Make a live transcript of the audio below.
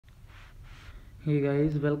Hey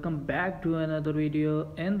guys, welcome back to another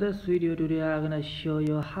video. In this video today I'm gonna show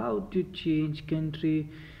you how to change country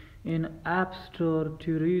in App Store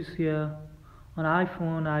to Russia on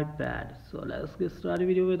iPhone, iPad. So let's get started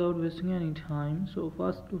video without wasting any time. So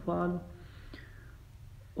first of all,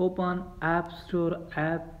 open App Store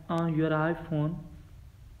app on your iPhone.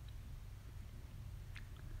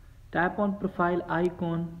 Tap on profile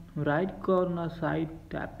icon, right corner side,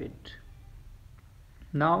 tap it.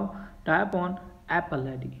 Now tap on Apple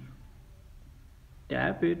ID.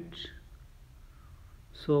 Tap it.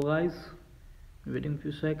 So guys, waiting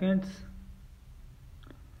few seconds.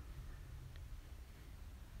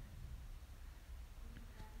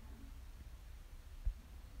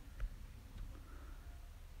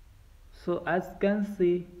 So as you can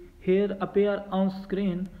see here appear on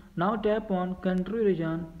screen. Now tap on country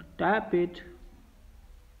region, tap it.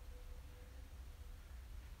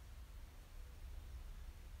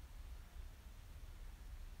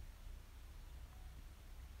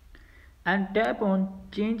 And tap on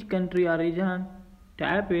change country or region,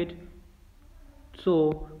 tap it.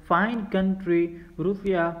 So find country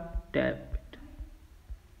Russia, tap it.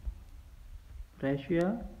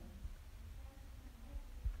 Russia.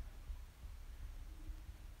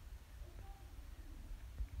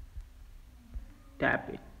 Tap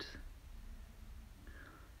it.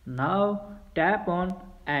 Now tap on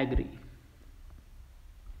agree.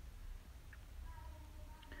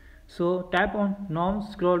 So tap on now,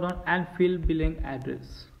 scroll down and fill billing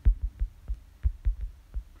address.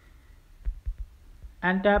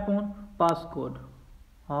 And tap on passcode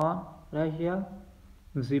or Russia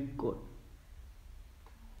zip code.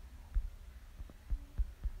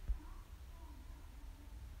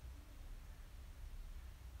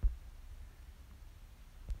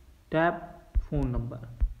 Tap phone number.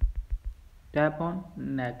 Tap on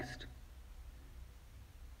next.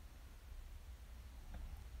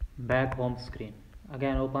 Back home screen.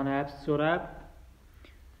 Again open Appstore app.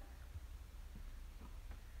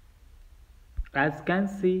 As you can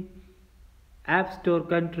see, App Store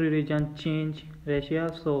country region change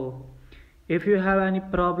Russia. So if you have any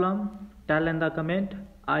problem, tell in the comment.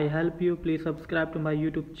 I help you. Please subscribe to my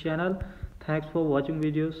YouTube channel. Thanks for watching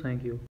videos. Thank you.